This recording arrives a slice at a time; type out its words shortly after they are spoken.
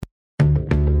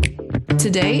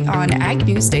today on Ag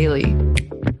News Daily.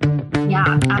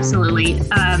 Yeah, absolutely.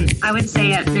 I would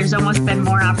say there's almost been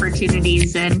more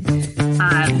opportunities in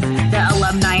the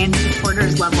alumni and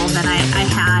supporters level than I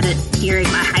had during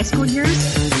my high school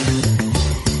years.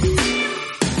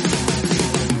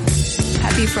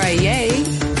 Happy Friday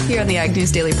here on the Ag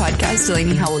News Daily podcast.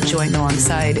 Delaney Howell joined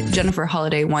alongside Jennifer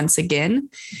Holiday once again.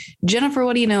 Jennifer,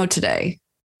 what do you know today?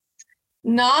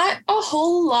 Not a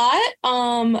whole lot.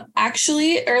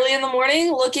 Actually, early in the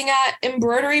morning, looking at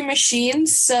embroidery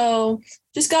machines. So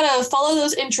just got to follow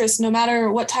those interests no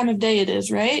matter what time of day it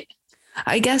is, right?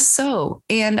 I guess so.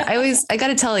 And I got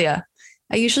to tell you,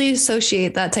 I usually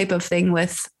associate that type of thing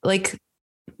with like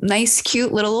nice,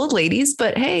 cute little old ladies,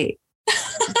 but hey,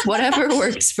 whatever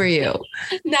works for you.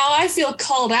 Now I feel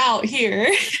called out here.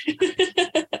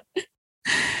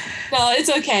 No, it's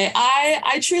okay.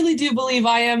 I truly do believe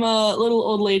I am a little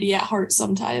old lady at heart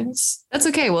sometimes. That's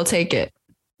okay. We'll take it.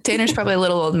 Tanner's probably a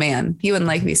little old man. He wouldn't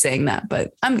like me saying that,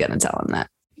 but I'm going to tell him that.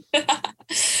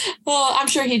 Well, I'm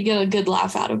sure he'd get a good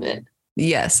laugh out of it.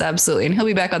 Yes, absolutely. And he'll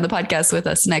be back on the podcast with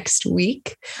us next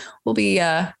week. We'll be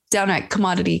down at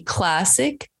Commodity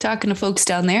Classic, talking to folks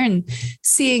down there and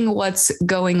seeing what's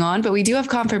going on. But we do have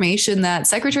confirmation that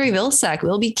Secretary Vilsack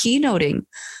will be keynoting.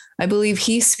 I believe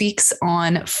he speaks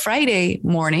on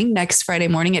next Friday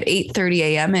morning at 8:30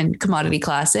 a.m. in Commodity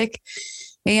Classic.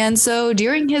 And so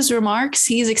during his remarks,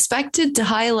 he's expected to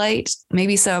highlight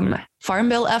maybe some Farm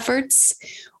Bill efforts,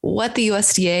 what the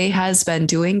USDA has been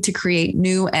doing to create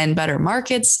new and better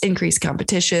markets, increase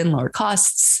competition, lower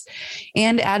costs,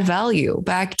 and add value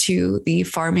back to the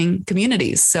farming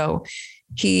communities. So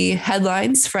he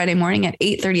headlines Friday morning at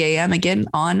 8:30 a.m. again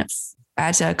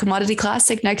at Commodity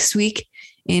Classic next week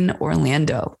in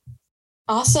Orlando.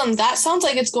 Awesome. That sounds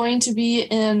like it's going to be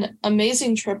an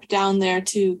amazing trip down there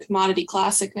to Commodity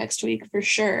Classic next week for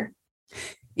sure.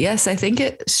 Yes, I think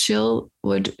it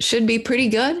should be pretty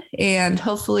good, and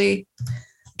hopefully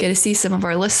get to see some of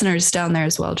our listeners down there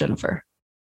as well, Jennifer.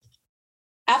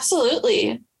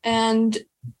 Absolutely. And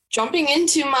jumping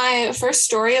into my first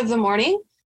story of the morning,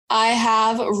 I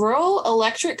have rural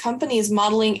electric companies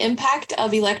modeling impact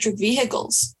of electric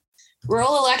vehicles.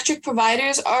 Rural electric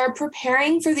providers are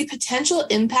preparing for the potential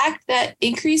impact that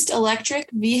increased electric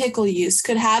vehicle use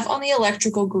could have on the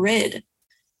electrical grid.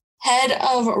 Head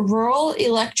of Rural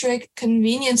Electric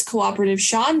Convenience Cooperative,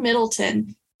 Sean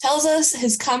Middleton, tells us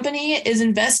his company is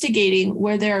investigating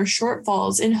where there are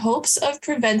shortfalls in hopes of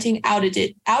preventing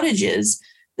outages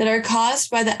that are caused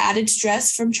by the added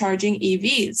stress from charging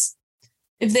EVs.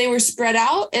 If they were spread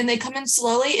out and they come in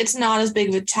slowly, it's not as big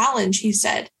of a challenge, he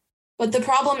said. But the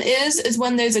problem is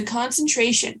when there's a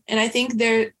concentration, and I think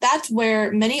that's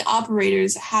where many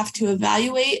operators have to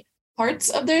evaluate parts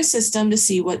of their system to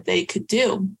see what they could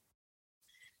do.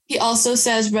 He also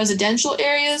says residential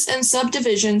areas and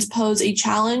subdivisions pose a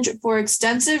challenge for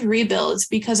extensive rebuilds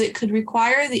because it could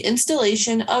require the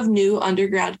installation of new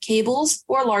underground cables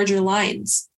or larger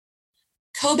lines.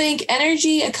 CoBank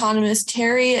Energy economist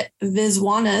Terry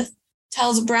Viswanath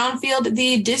tells Brownfield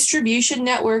the distribution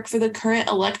network for the current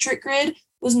electric grid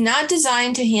was not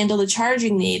designed to handle the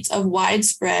charging needs of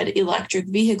widespread electric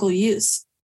vehicle use.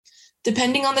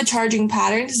 Depending on the charging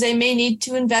patterns, they may need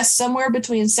to invest somewhere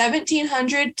between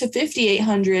 $1,700 to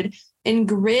 $5,800 in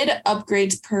grid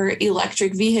upgrades per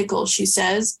electric vehicle, she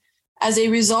says. As a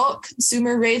result,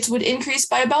 consumer rates would increase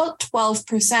by about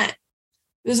 12%.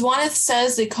 Viswanath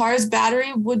says the car's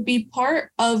battery would be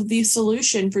part of the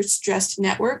solution for stressed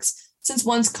networks, since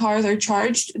once cars are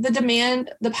charged,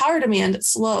 the power demand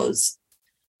slows.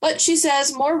 But she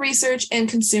says more research and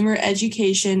consumer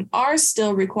education are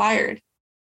still required.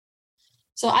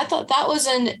 So I thought that was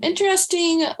an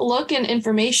interesting look and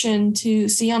information to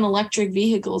see on electric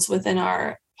vehicles within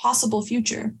our possible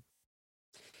future.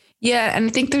 Yeah, and I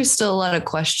think there's still a lot of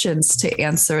questions to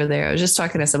answer there. I was just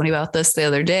talking to somebody about this the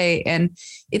other day, and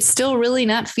it's still really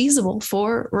not feasible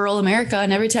for rural America.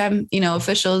 And every time,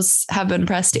 officials have been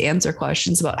pressed to answer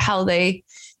questions about how they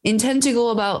intend to go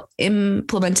about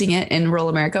implementing it in rural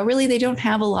America, really, they don't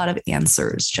have a lot of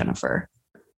answers, Jennifer.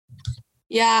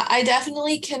 Yeah, I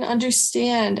definitely can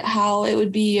understand how it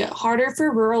would be harder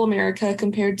for rural America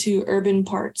compared to urban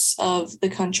parts of the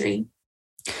country.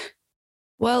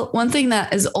 Well, one thing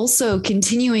that is also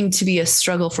continuing to be a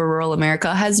struggle for rural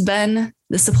America has been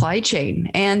the supply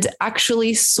chain and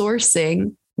actually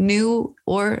sourcing new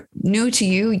to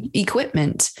you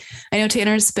equipment. I know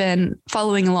Tanner's been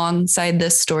following alongside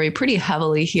this story pretty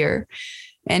heavily here,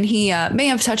 and he may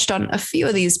have touched on a few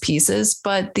of these pieces,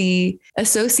 but the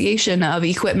Association of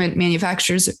Equipment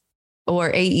Manufacturers,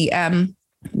 or AEM,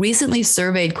 recently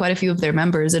surveyed quite a few of their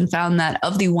members and found that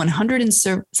of the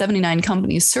 179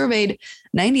 companies surveyed,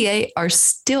 98% are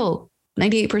still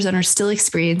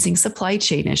experiencing supply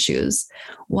chain issues,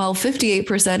 while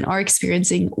 58% are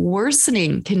experiencing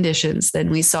worsening conditions than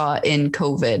we saw in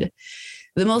COVID.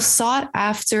 The most sought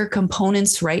after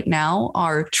components right now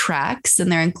are tracks,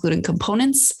 and they're including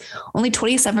components. Only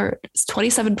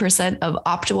 27% of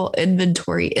optimal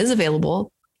inventory is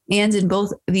available. And in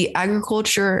both the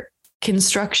agriculture,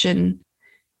 construction,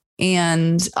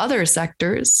 and other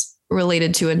sectors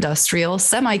related to industrial,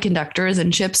 semiconductors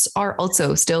and chips are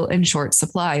also still in short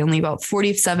supply. Only about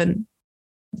 44%,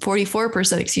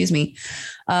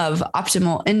 of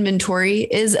optimal inventory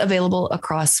is available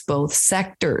across both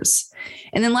sectors.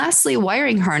 And then lastly,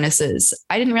 wiring harnesses.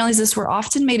 I didn't realize this were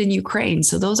often made in Ukraine.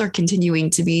 So those are continuing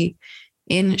to be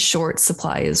in short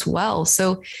supply as well.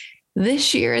 So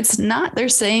this year, it's not, they're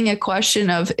saying, a question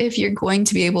of if you're going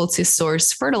to be able to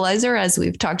source fertilizer, as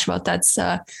we've talked about, that's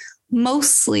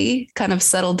mostly kind of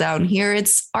settled down here.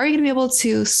 It's, are you going to be able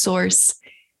to source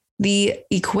the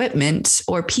equipment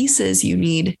or pieces you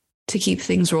need to keep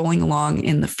things rolling along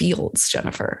in the fields,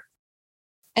 Jennifer?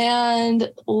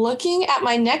 And looking at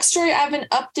my next story, I have an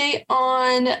update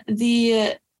on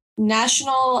the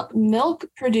National Milk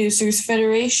Producers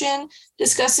Federation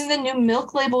discussing the new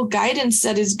milk label guidance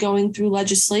that is going through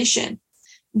legislation.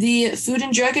 The Food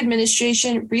and Drug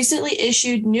Administration recently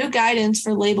issued new guidance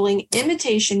for labeling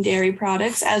imitation dairy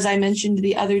products, as I mentioned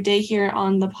the other day here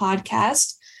on the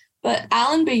podcast. But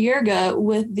Alan Bayurga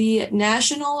with the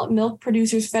National Milk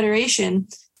Producers Federation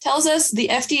tells us the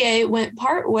FDA went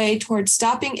partway towards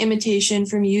stopping imitation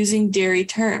from using dairy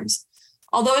terms.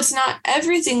 Although it's not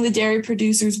everything the dairy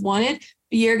producers wanted,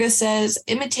 Bayurga says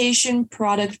imitation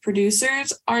product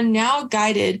producers are now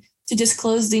guided to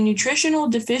disclose the nutritional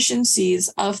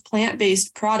deficiencies of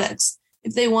plant-based products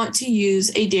if they want to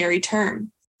use a dairy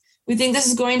term. We think this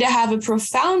is going to have a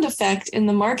profound effect in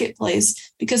the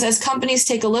marketplace because as companies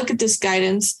take a look at this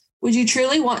guidance, would you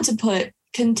truly want to put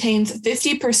contains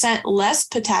 50% less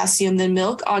potassium than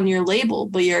milk on your label,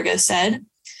 Bayurga said.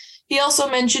 He also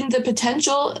mentioned the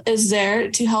potential is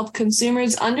there to help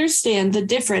consumers understand the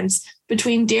difference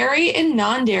between dairy and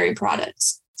non-dairy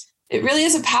products. It really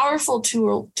is a powerful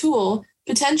tool,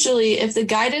 potentially, if the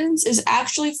guidance is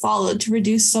actually followed to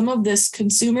reduce some of this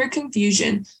consumer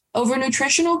confusion over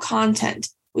nutritional content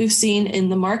we've seen in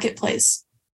the marketplace.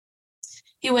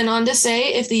 He went on to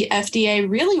say if the FDA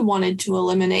really wanted to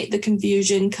eliminate the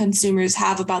confusion consumers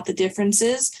have about the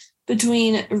differences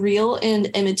between real and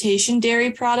imitation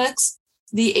dairy products,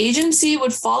 the agency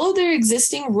would follow their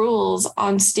existing rules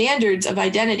on standards of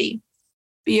identity.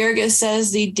 Bayurga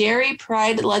says the Dairy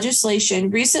Pride legislation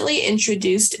recently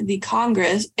introduced in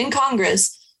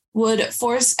Congress would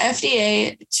force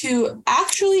FDA to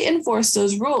actually enforce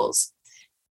those rules.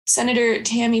 Senator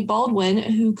Tammy Baldwin,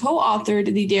 who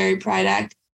co-authored the Dairy Pride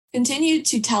Act, continued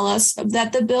to tell us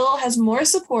that the bill has more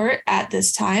support at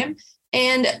this time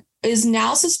and is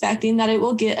now suspecting that it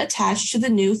will get attached to the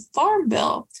new Farm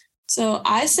Bill. So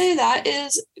I say that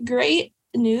is great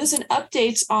news and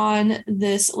updates on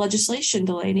this legislation,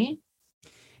 Delaney.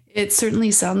 It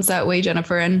certainly sounds that way,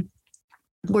 Jennifer. And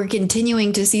we're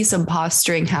continuing to see some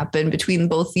posturing happen between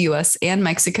both the U.S. and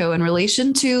Mexico in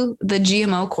relation to the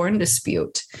GMO corn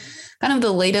dispute. Kind of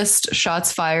the latest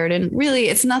shots fired. And really,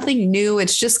 it's nothing new.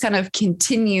 It's just kind of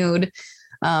continued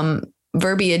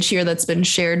verbiage here that's been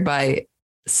shared by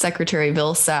Secretary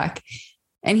Vilsack.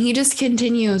 And he just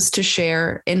continues to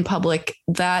share in public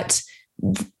that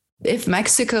if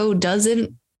Mexico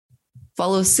doesn't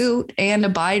follow suit and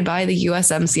abide by the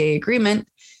USMCA agreement,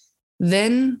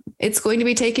 then it's going to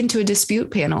be taken to a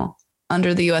dispute panel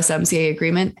under the USMCA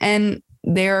agreement. And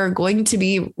there are going to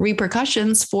be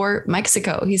repercussions for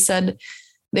Mexico. He said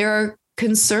there are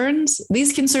concerns.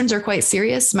 These concerns are quite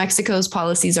serious. Mexico's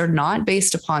policies are not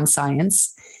based upon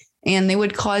science, and they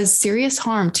would cause serious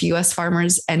harm to U.S.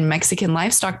 farmers and Mexican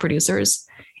livestock producers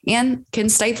and can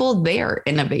stifle their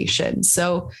innovation.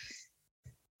 So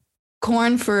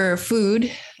corn for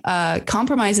food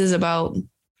compromises about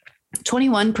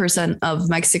 21% of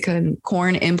Mexican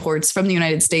corn imports from the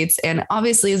United States, and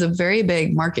obviously is a very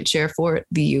big market share for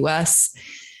the U.S.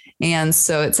 And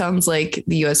so it sounds like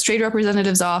the U.S. Trade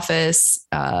Representative's office,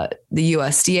 the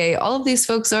USDA, all of these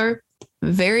folks are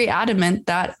very adamant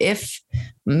that if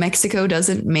Mexico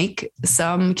doesn't make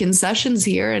some concessions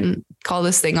here and call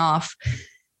this thing off,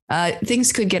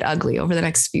 things could get ugly over the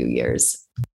next few years.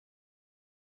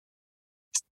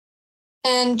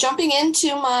 And jumping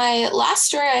into my last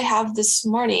story I have this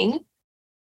morning,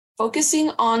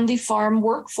 focusing on the farm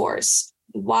workforce.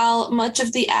 While much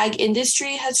of the ag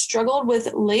industry has struggled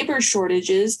with labor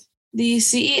shortages, the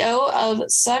CEO of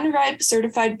Sunripe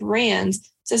Certified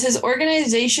Brands says his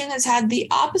organization has had the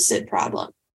opposite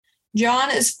problem. John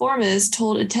Esformes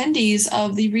told attendees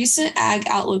of the recent Ag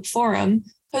Outlook Forum,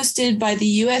 hosted by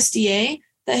the USDA,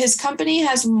 that his company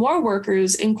has more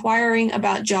workers inquiring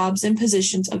about jobs and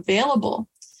positions available.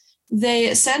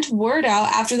 They sent word out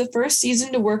after the first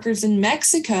season to workers in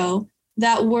Mexico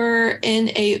that were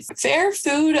in a fair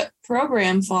food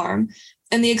program farm,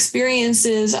 and the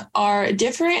experiences are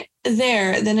different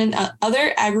there than in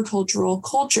other agricultural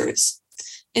cultures.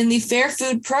 In the Fair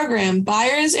Food Program,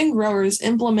 buyers and growers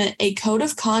implement a code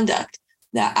of conduct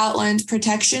that outlines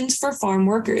protections for farm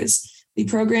workers. The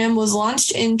program was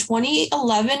launched in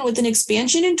 2011 with an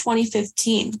expansion in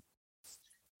 2015.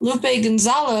 Lupe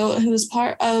Gonzalo, who is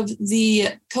part of the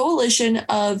Coalition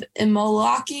of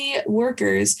Imolaki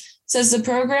Workers, says the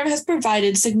program has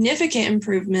provided significant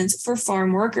improvements for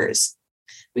farm workers.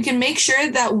 We can make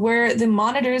sure that we're the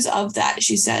monitors of that,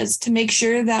 she says, to make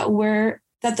sure that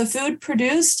the food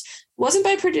produced wasn't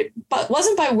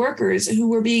by workers who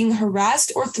were being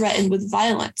harassed or threatened with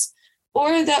violence,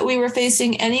 or that we were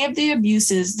facing any of the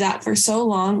abuses that for so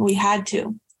long we had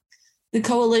to. The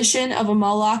Coalition of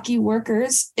Imolaki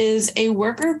Workers is a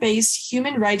worker-based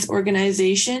human rights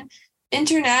organization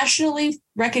internationally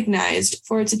recognized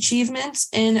for its achievements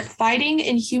in fighting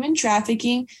in human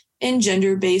trafficking and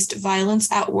gender-based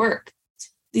violence at work.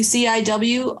 The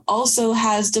CIW also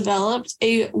has developed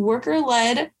a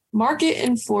worker-led,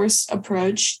 market-enforced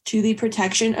approach to the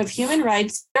protection of human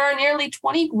rights. There are nearly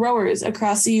 20 growers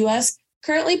across the U.S.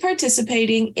 currently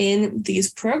participating in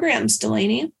these programs,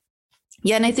 Delaney.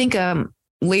 Yeah, and I think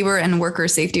labor and worker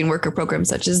safety and worker programs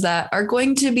such as that are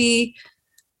going to be,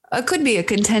 could be a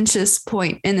contentious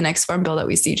point in the next farm bill that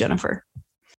we see, Jennifer.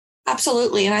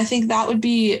 Absolutely. And I think that would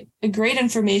be a great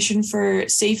information for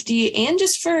safety and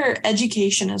just for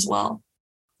education as well.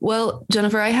 Well,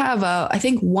 Jennifer, I have, I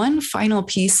think, one final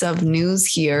piece of news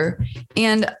here,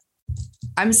 and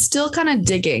I'm still kind of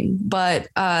digging, but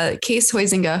Case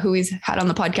Huizinga, who we've had on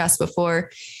the podcast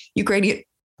before,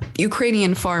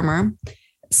 Ukrainian farmer,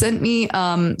 sent me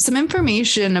some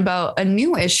information about a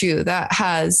new issue that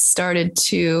has started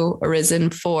to arisen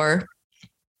for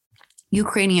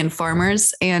Ukrainian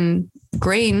farmers and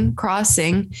grain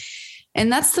crossing. And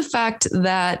that's the fact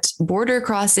that border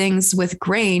crossings with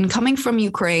grain coming from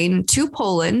Ukraine to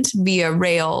Poland via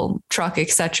rail, truck,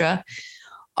 etc.,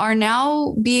 are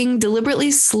now being deliberately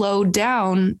slowed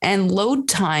down, and load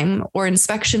time, or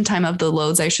inspection time of the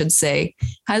loads, I should say,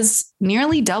 has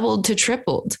nearly doubled to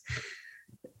tripled.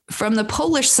 From the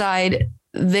Polish side,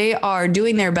 they are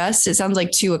doing their best, it sounds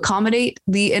like, to accommodate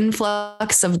the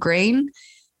influx of grain,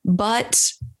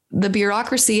 but the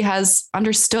bureaucracy has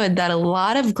understood that a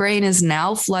lot of grain is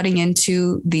now flooding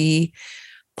into the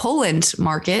Poland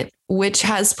market, which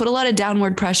has put a lot of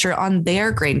downward pressure on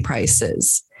their grain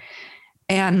prices.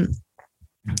 And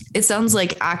it sounds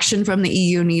like action from the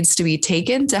EU needs to be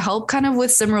taken to help kind of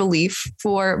with some relief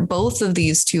for both of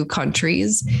these two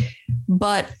countries.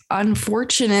 But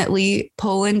unfortunately,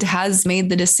 Poland has made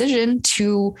the decision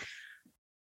to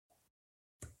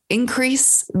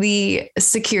increase the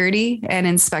security and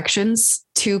inspections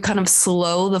to kind of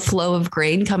slow the flow of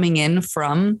grain coming in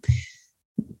from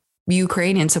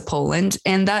Ukraine into Poland.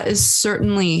 And that is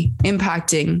certainly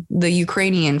impacting the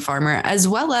Ukrainian farmer as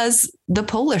well as the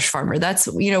Polish farmer. That's,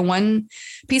 one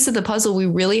piece of the puzzle we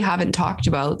really haven't talked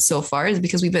about so far, is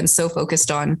because we've been so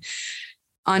focused on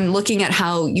looking at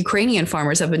how Ukrainian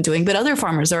farmers have been doing, but other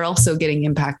farmers are also getting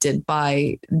impacted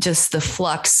by just the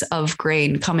flux of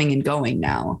grain coming and going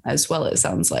now as well, it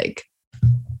sounds like.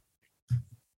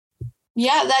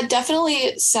 Yeah, that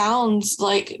definitely sounds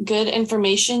like good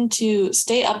information to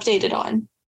stay updated on.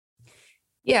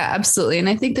 Yeah, absolutely. And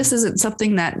I think this isn't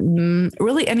something that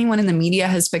really anyone in the media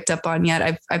has picked up on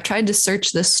yet. I've tried to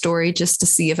search this story just to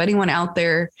see if anyone out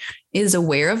there is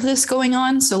aware of this going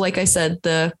on. So like I said,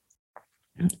 the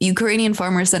Ukrainian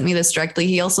farmer sent me this directly.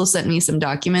 He also sent me some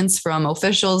documents from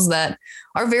officials that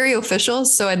are very official.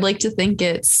 So I'd like to think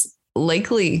it's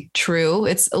likely true.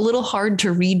 It's a little hard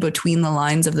to read between the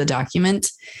lines of the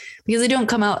document because they don't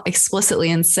come out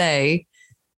explicitly and say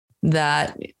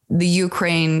that the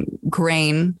Ukraine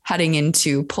grain heading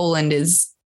into Poland is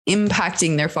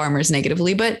impacting their farmers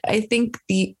negatively. But I think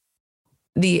the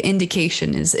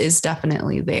indication is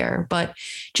definitely there. But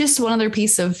just one other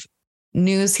piece of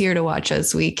news here to watch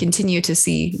as we continue to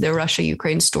see the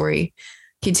Russia-Ukraine story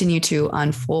continue to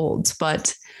unfold.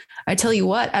 But I tell you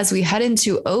what, as we head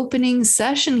into opening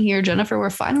session here, Jennifer,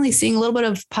 we're finally seeing a little bit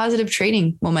of positive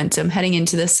trading momentum heading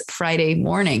into this Friday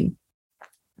morning.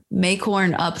 May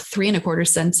corn up 3.25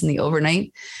 cents in the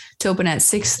overnight to open at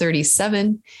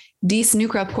 6.37. Deese new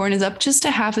crop corn is up just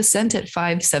 0.5 cent at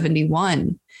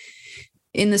 5.71.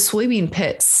 In the soybean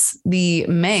pits, the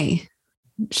May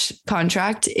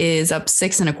contract is up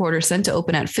 6.25 cents to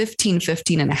open at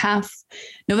 15.15.5.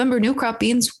 November new crop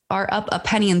beans are up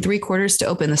 1.75 to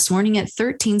open this morning at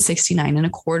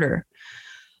 13.69.25.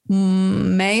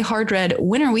 May hard red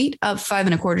winter wheat up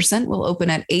 5.25 cents will open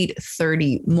at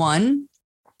 8.31.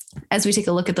 As we take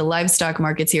a look at the livestock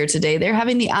markets here today, they're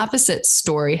having the opposite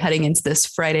story heading into this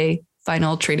Friday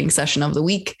final trading session of the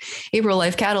week. April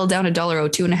live cattle down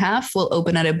 $1.02.5 will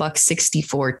open at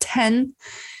 $1.64.10.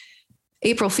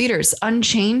 April feeders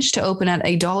unchanged to open at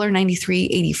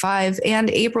 $1.9385, and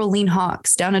April lean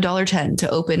hogs down $1.10 to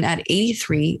open at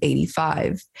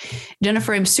 $83.85.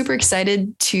 Jennifer, I'm super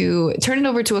excited to turn it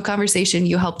over to a conversation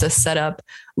you helped us set up,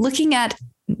 looking at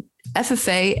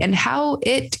FFA and how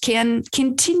it can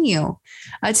continue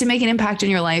to make an impact in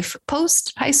your life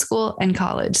post high school and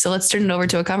college. So let's turn it over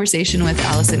to a conversation with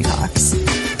Allison Cox.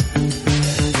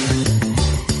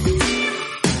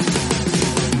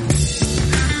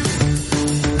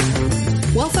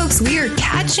 Well, folks, we are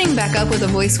catching back up with a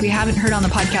voice we haven't heard on the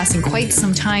podcast in quite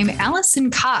some time, Allison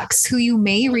Cox, who you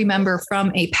may remember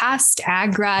from a past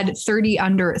Ag Grad 30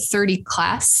 under 30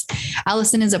 class.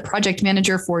 Allison is a project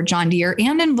manager for John Deere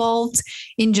and involved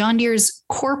in John Deere's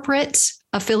corporate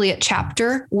affiliate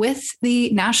chapter with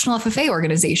the National FFA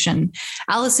organization.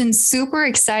 Allison, super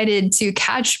excited to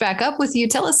catch back up with you.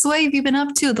 Tell us what you've been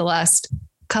up to the last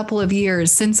couple of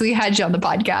years since we had you on the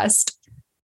podcast.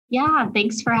 Yeah,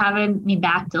 thanks for having me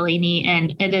back, Delaney.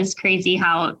 And it is crazy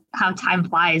how time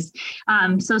flies.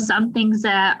 So some things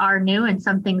that are new and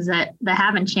some things that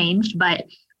haven't changed. But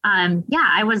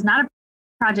I was not a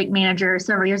project manager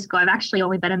several years ago. I've actually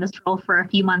only been in this role for a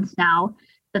few months now.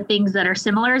 The things that are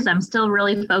similar is I'm still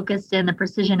really focused in the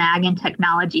precision ag and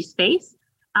technology space.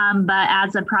 But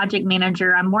as a project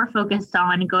manager, I'm more focused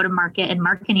on go-to-market and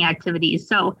marketing activities.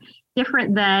 So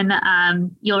different than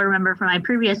you'll remember from my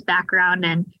previous background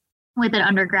and with an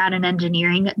undergrad in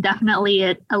engineering, definitely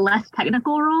a less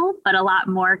technical role, but a lot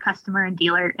more customer and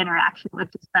dealer interaction, which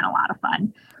has been a lot of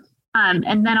fun.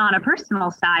 And then on a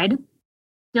personal side,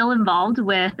 still involved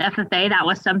with FFA. That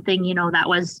was something, that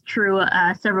was true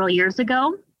several years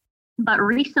ago. But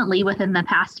recently, within the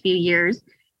past few years,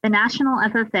 the National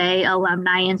FFA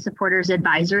Alumni and Supporters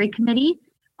Advisory Committee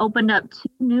opened up 2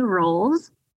 new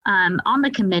roles on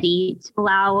the committee to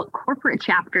allow corporate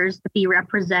chapters to be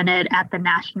represented at the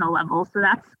national level. So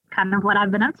that's kind of what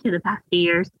I've been up to the past few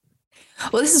years.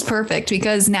 Well, this is perfect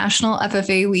because National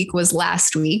FFA Week was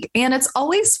last week, and it's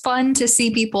always fun to see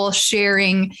people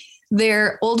sharing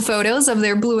their old photos of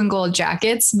their blue and gold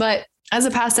jackets. But as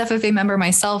a past FFA member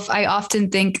myself, I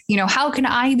often think, how can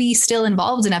I be still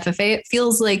involved in FFA? It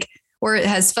feels like, or it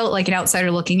has felt like an outsider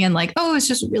looking in, like, oh, it's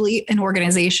just really an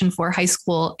organization for high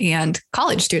school and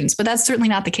college students. But that's certainly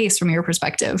not the case from your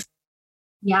perspective.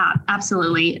 Yeah,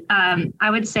 absolutely. I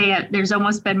would say there's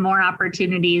almost been more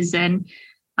opportunities in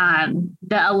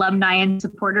the alumni and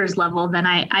supporters level than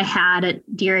I had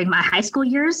during my high school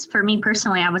years. For me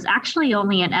personally, I was actually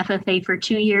only in FFA for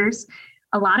 2 years.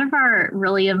 A lot of our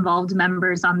really involved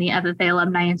members on the FFA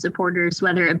alumni and supporters,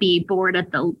 whether it be board at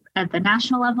the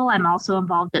national level, I'm also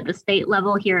involved at the state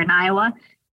level here in Iowa,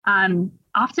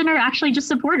 often are actually just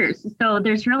supporters. So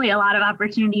there's really a lot of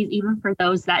opportunities, even for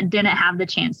those that didn't have the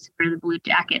chance to wear the blue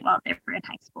jacket while they were in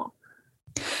high school.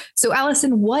 So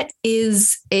Allison, what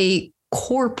is a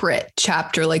corporate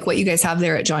chapter like what you guys have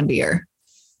there at John Deere?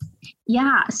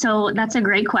 Yeah, so that's a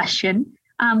great question.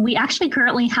 We actually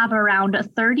currently have around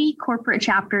 30 corporate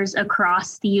chapters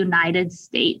across the United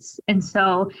States. And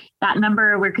so that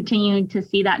number, we're continuing to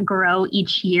see that grow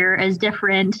each year as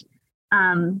different,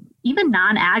 even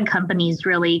non-ag companies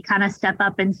really kind of step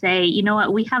up and say, you know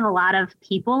what, we have a lot of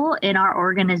people in our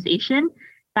organization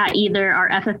that either are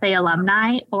FFA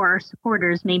alumni or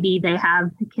supporters. Maybe they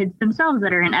have kids themselves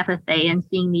that are in FFA and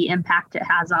seeing the impact it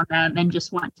has on them and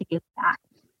just want to give back.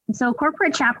 So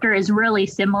corporate chapter is really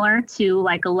similar to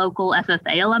like a local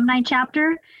FFA alumni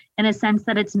chapter in a sense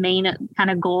that its main kind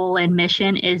of goal and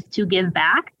mission is to give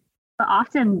back. But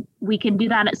often we can do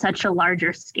that at such a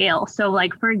larger scale. So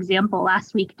like, for example,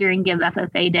 last week during Give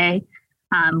FFA Day,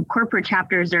 corporate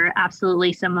chapters are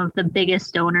absolutely some of the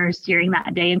biggest donors during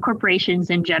that day, and corporations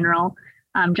in general.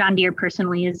 John Deere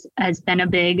personally has been a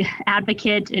big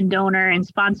advocate and donor and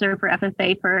sponsor for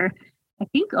FFA for I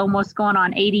think almost going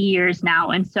on 80 years now.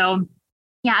 And so,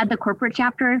 yeah, at the corporate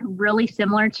chapter, really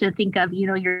similar to think of,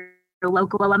 your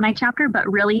local alumni chapter,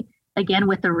 but really, again,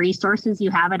 with the resources you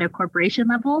have at a corporation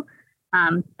level,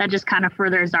 that just kind of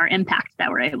furthers our impact that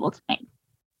we're able to make.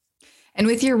 And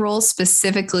with your role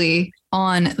specifically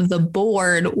on the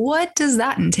board, what does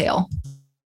that entail?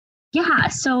 Yeah,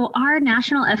 so our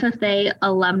National FFA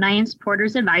Alumni and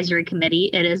Supporters Advisory Committee,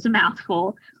 it is a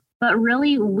mouthful, but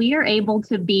really we are able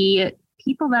to be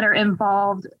people that are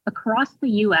involved across the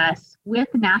U.S. with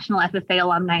National FFA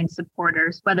alumni and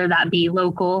supporters, whether that be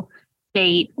local,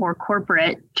 state, or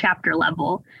corporate chapter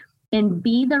level, and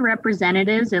be the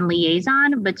representatives and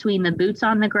liaison between the boots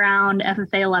on the ground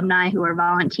FFA alumni who are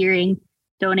volunteering,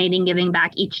 donating, giving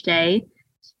back each day,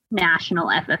 National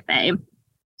FFA.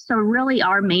 So really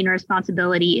our main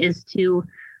responsibility is to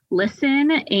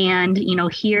listen and,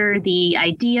 hear the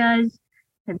ideas,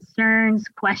 concerns,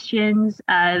 questions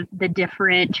of the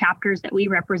different chapters that we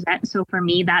represent. So for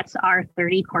me, that's our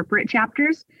 30 corporate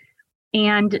chapters.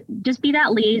 And just be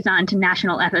that liaison to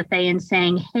National FFA and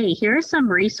saying, hey, here are some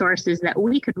resources that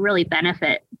we could really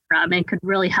benefit from and could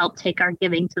really help take our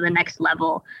giving to the next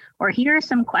level. Or here are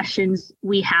some questions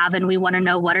we have and we want to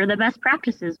know, what are the best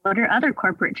practices? What are other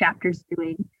corporate chapters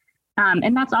doing?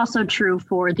 And that's also true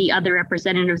for the other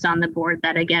representatives on the board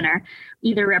that, again, are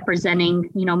either representing,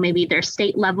 maybe their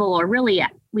state level, or really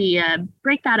we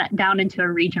break that down into a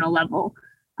regional level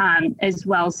as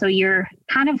well. So I'm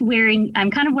kind of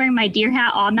wearing my deer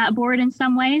hat on that board in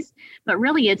some ways, but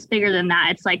really it's bigger than that.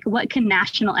 It's like, what can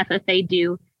National FFA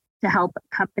do to help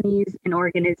companies and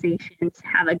organizations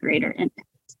have a greater impact?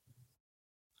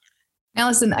 Now,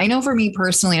 listen, I know for me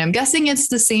personally, and I'm guessing it's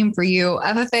the same for you,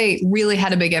 FFA really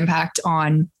had a big impact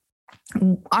on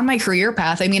my career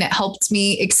path. I mean, it helped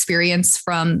me experience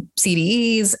from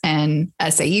CDEs and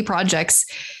SAE projects,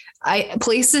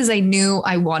 places I knew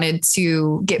I wanted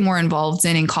to get more involved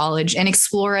in college and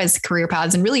explore as career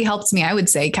paths, and really helped me, I would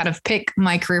say, kind of pick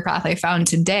my career path I found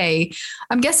today.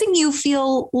 I'm guessing you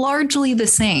feel largely the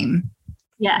same.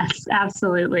 Yes,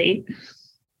 absolutely.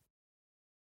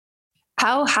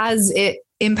 How has it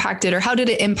impacted, or how did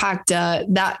it impact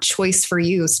that choice for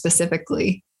you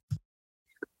specifically?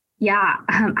 Yeah,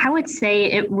 I would say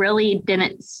it really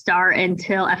didn't start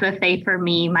until FFA for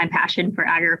me, my passion for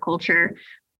agriculture.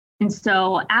 And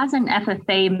so as an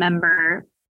FFA member,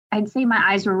 I'd say my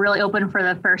eyes were really open for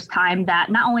the first time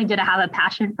that not only did I have a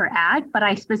passion for ag, but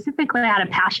I specifically had a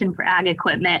passion for ag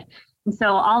equipment. And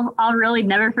so I'll really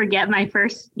never forget my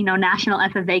first, National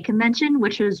FFA convention,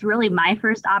 which was really my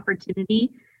first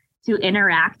opportunity to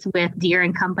interact with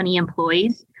Deere & Company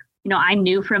employees. I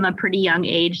knew from a pretty young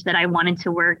age that I wanted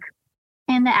to work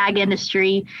in the ag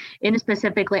industry, in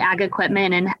specifically ag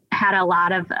equipment, and had a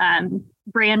lot of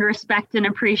brand respect and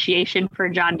appreciation for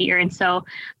John Deere. And so,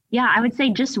 yeah, I would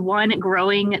say just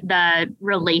growing the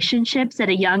relationships at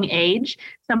a young age.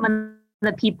 Some of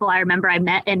the people I remember I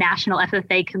met in National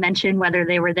FFA convention, whether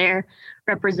they were there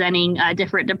representing a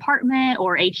different department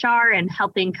or HR and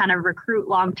helping kind of recruit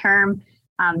long-term,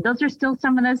 those are still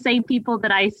some of the same people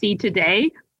that I see today.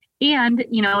 And,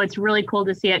 it's really cool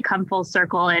to see it come full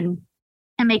circle and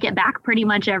make it back pretty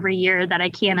much every year that I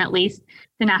can, at least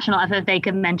the National FFA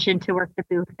convention, to work the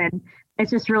booth. And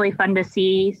it's just really fun to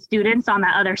see students on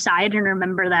that other side and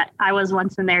remember that I was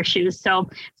once in their shoes. So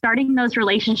starting those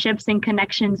relationships and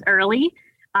connections early,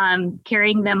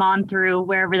 carrying them on through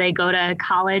wherever they go to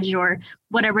college or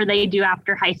whatever they do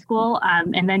after high school,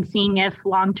 and then seeing if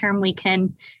long-term we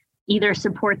can either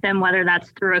support them, whether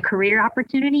that's through a career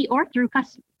opportunity or through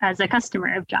as a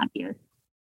customer of John Deere.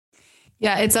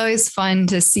 Yeah, it's always fun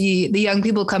to see the young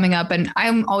people coming up, and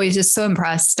I'm always just so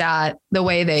impressed at the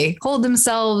way they hold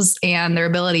themselves and their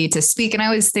ability to speak. And I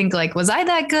always think, like, was I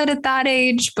that good at that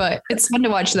age? But it's fun to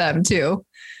watch them too.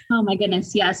 Oh my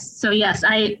goodness, yes. So yes,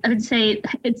 I would say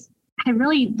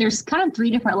there's kind of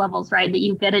 3 different levels, right, that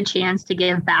you get a chance to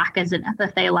give back as an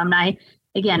FFA alumni,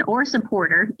 again, or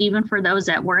supporter, even for those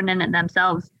that weren't in it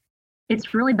themselves.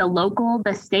 It's really the local,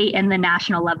 the state, and the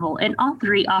national level. And all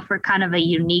 3 offer kind of a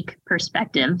unique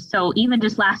perspective. So even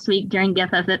just last week during Give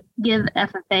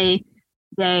FFA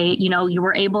Day, you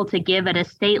were able to give at a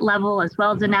state level as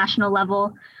well as a national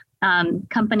level.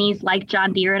 Companies like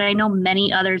John Deere, and I know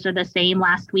many others are the same,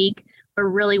 last week, were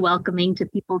really welcoming to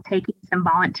people taking some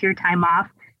volunteer time off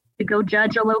to go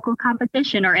judge a local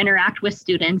competition or interact with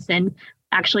students and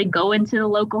actually go into the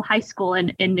local high school.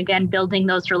 And again, building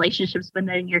those relationships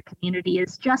within your community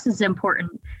is just as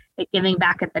important at giving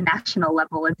back at the national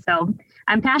level. And so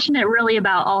I'm passionate really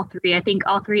about all 3. I think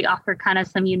all 3 offer kind of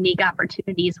some unique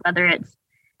opportunities, whether it's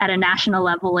at a national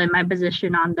level in my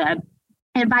position on the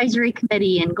advisory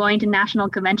committee and going to national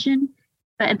convention.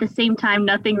 But at the same time,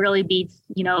 nothing really beats,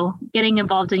 getting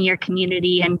involved in your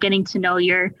community and getting to know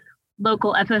your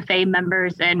local FFA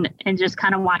members and just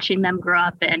kind of watching them grow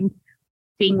up and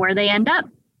seeing where they end up.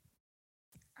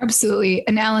 Absolutely.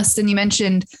 And Allison, you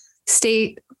mentioned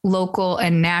state, local,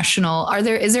 and national.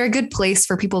 Is there a good place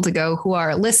for people to go who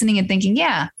are listening and thinking,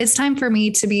 yeah, it's time for me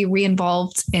to be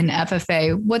re-involved in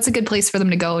FFA? What's a good place for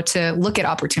them to go to look at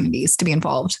opportunities to be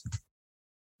involved?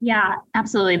 Yeah,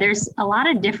 absolutely. There's a lot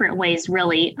of different ways,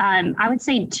 really. I would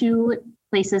say 2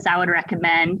 places I would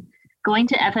recommend. Going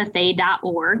to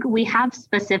FFA.org, we have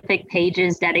specific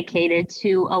pages dedicated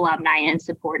to alumni and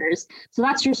supporters. So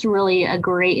that's just really a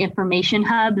great information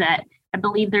hub that I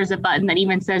believe there's a button that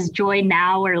even says join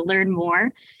now or learn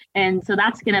more. And so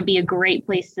that's going to be a great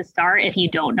place to start if you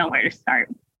don't know where to start.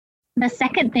 The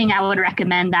second thing I would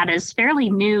recommend that is fairly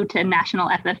new to National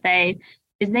FFA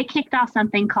is they kicked off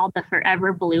something called the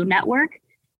Forever Blue Network.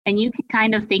 And you can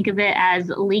kind of think of it as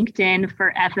LinkedIn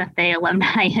for FFA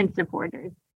alumni and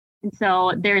supporters. And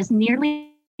so there's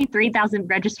nearly 3,000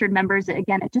 registered members.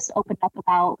 Again, it just opened up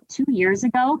about 2 years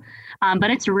ago, but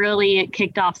it's really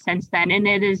kicked off since then. And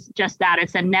it is just that.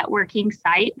 It's a networking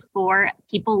site for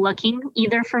people looking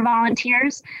either for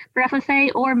volunteers for FFA,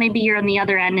 or maybe you're on the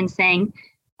other end and saying,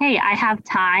 hey, I have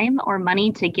time or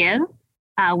money to give.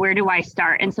 Where do I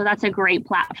start? And so that's a great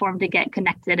platform to get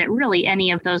connected at really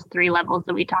any of those 3 levels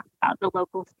that we talked about, the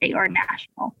local, state, or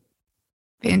national.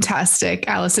 Fantastic,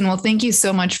 Allison. Well, thank you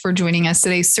so much for joining us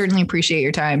today. Certainly appreciate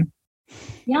your time.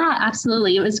 Yeah,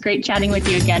 absolutely. It was great chatting with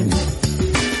you again.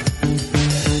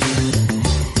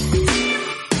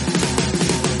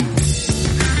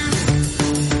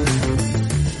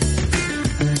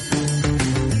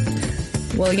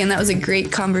 Well, again, that was a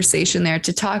great conversation there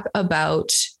to talk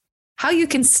about how you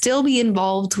can still be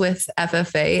involved with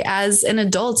FFA as an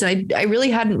adult. And I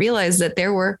really hadn't realized that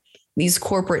there were these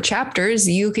corporate chapters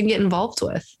you can get involved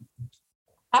with.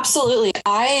 Absolutely.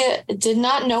 I did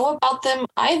not know about them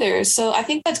either. So I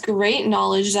think that's great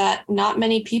knowledge that not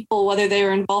many people, whether they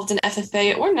were involved in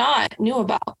FFA or not, knew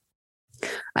about.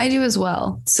 I do as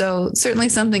well. So certainly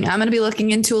something I'm going to be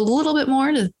looking into a little bit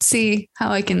more to see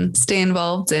how I can stay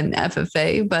involved in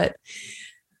FFA. But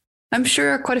I'm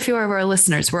sure quite a few of our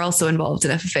listeners were also involved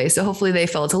in FFA. So hopefully they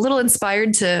felt a little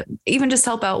inspired to even just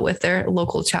help out with their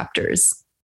local chapters.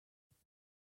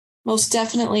 Most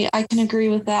definitely. I can agree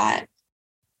with that.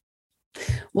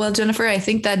 Well, Jennifer, I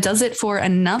think that does it for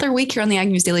another week here on the Ag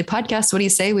News Daily Podcast. What do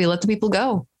you say we let the people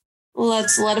go?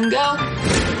 Let's let them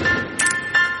go.